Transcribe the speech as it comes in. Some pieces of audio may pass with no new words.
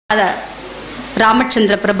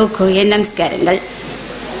ராமச்சந்திர பிரபுக்கு என் நமஸ்காரங்கள்.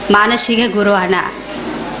 மானசீக குருவான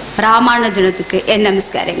ராமானுஜனுக்கு என்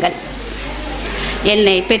நமஸ்காரங்கள்.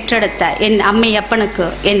 என்னை பெற்றெடுத்த என் அம்மை அப்பனுக்கு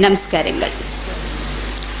என் நமஸ்காரங்கள்.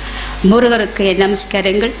 முருகருக்கு என்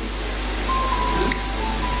நமஸ்காரங்கள்.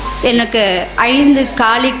 எனக்கு 5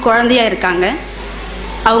 காளி குழந்தையா இருக்காங்க.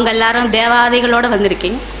 அவங்க எல்லாரும் தேவாதைகளோடு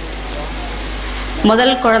வந்திருக்கீங்க.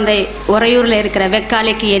 முதல் குழந்தை உறையூரில் இருக்கிற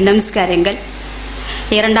வெக்காளிக்கு என் நமஸ்காரங்கள்.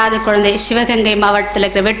 2வது குழந்தை சிவகங்கை மாவட்டத்தில்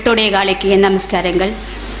இருக்கிற வெட்டுடைய காளிக்கு என் நமஸ்காரங்கள்.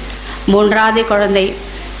 3வது குழந்தை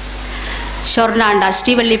சொர்ணாண்டாள்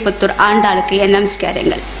ஸ்ரீவல்லிபுத்தூர் ஆண்டாளுக்கு என்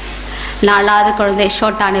நமஸ்காரங்கள். 4வது குழந்தை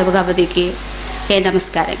ஷோட்டான பகவதிக்கு என்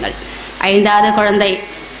நமஸ்காரங்கள். 5வது குழந்தை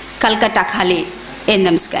கல்கட்டா காளி என்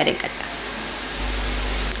நமஸ்காரங்கள்.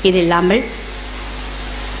 இது இல்லாமல்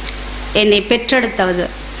என்னை பெற்றெடுத்தவது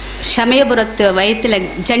சமயபுரத்து வயிற்றில்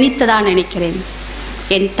ஜனித்ததான் நினைக்கிறேன்.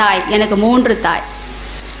 என் தாய், எனக்கு 3 தாய்.